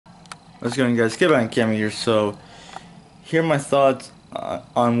What's going on, guys? Get back Cammy here. So, here are my thoughts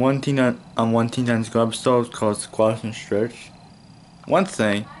on one Teen Titans Go episode called Squash and Stretch. One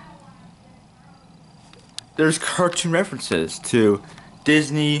thing, there's cartoon references to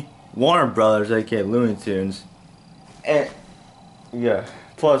Disney, Warner Brothers, aka Looney Tunes, and yeah,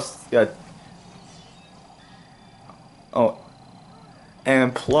 plus oh,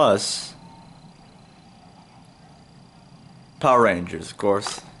 and plus Power Rangers, of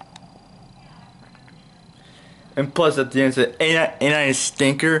course. And plus, at the end, it said, ain't I a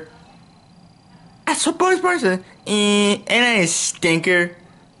stinker? That's what Bugs Bunny said. Ain't I a stinker?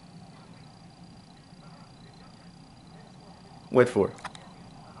 Wait for it.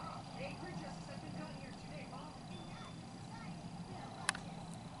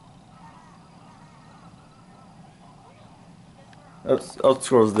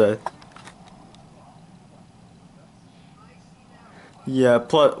 Outscores that. Yeah,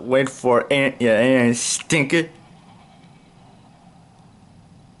 plus, wait for it. Ain't I a stinker?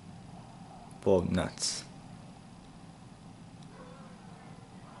 Well, nuts.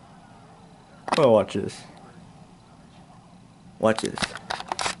 Well, watch this. Watch this.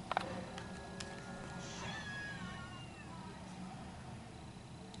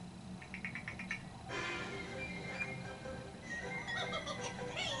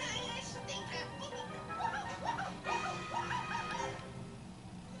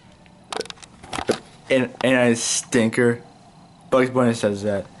 And I stinker. Bugs Bunny says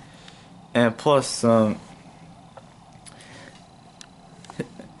that. And plus, what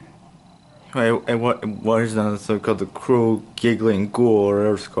is that? So called the cruel giggling ghoul, or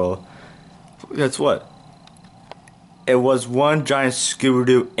whatever it's called. Guess what? It was one giant Scooby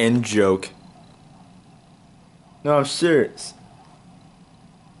Doo in joke. No, I'm serious.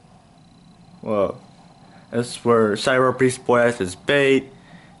 Well, that's where Cyber Beast Boy has his bait.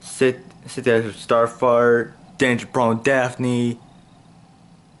 Sit there with Starfire, Danger Prone Daphne.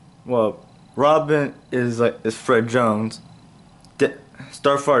 Well, Robin is Fred Jones.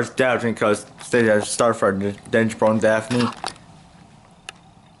 Starfire's Daphne because State has Starfire, Danger Prone Daphne.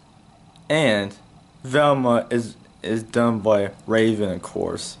 And Velma is done by Raven, of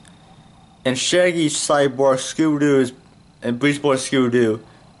course. And Shaggy, Cyborg, Scooby-Doo and Beast Boy Scooby-Doo.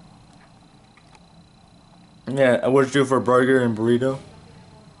 Yeah, what'd you do for a burger and burrito?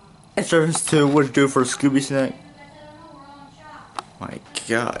 And service to what'd you do for a Scooby snack? My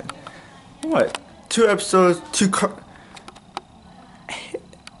God. What? 2 episodes,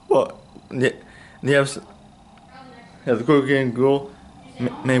 well, the episode, yeah, the Cookie and Ghoul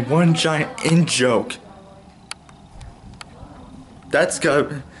made one giant in-joke. That's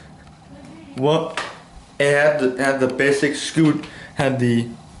got, well, it had the basic had the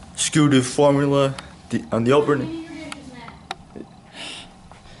Scooby formula, on the opening.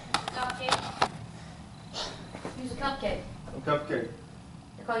 Use a cupcake. A cupcake.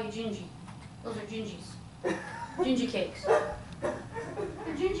 They call you Gingy. Those are Gingies. Gingy cakes.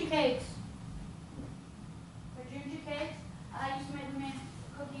 They're Gingy cakes. They're Gingy cakes. I used to make a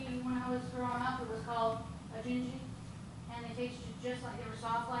cookie when I was growing up. It was called a Gingy. And they taste just like, they were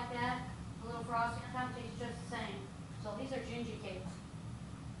soft like that. A little frosting on top tastes just the same. So these are Gingy cakes.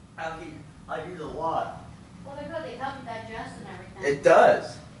 I use a lot. Well, they're good. They help you digest and everything. It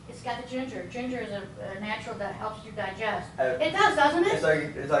does. It's got the ginger. Ginger is a natural that helps you digest. It does, doesn't it?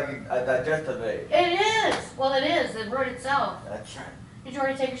 It's like a digestive aid. It is. Well, it is. The word itself. That's right. Did you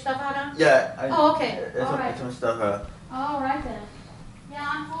already take your stuff out on? Yeah. Oh, okay. All right. It's my stuff. All right then. Yeah,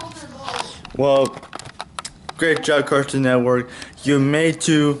 I'm full to the bowl. Well, great job, Cartoon Network. You made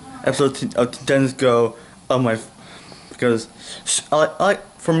 2 episodes of Teen Titans Go of my, because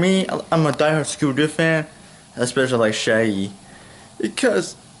for me, I'm a diehard Scooby-Doo fan, especially like Shaggy,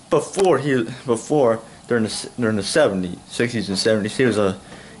 because before during the 70s, 60s and 70s, he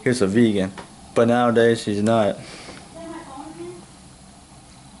was a vegan, but nowadays he's not.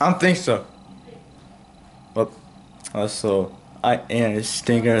 I don't think so. But also, I am a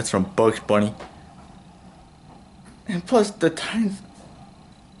stinker. That's from Bugs Bunny. And plus, the Titans,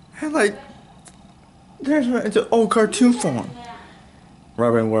 and there's an old cartoon form.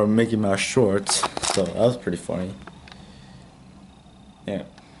 Robin wore Mickey Mouse shorts, so that was pretty funny. Yeah.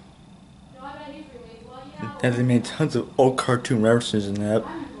 And they made tons of old cartoon references in that,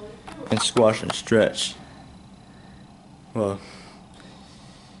 and Squash and Stretch. Well,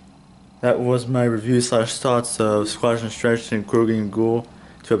 that was my review / thoughts of Squash and Stretch and Kroggy and Ghoul,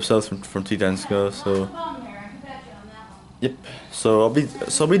 2 episodes from Teen Titans Go. So, yep. So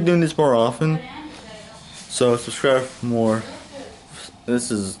I'll be doing this more often. So subscribe for more. This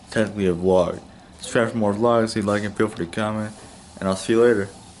is technically a vlog. Subscribe for more vlogs. If you like and feel free to comment. And I'll see you later.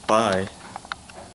 Bye.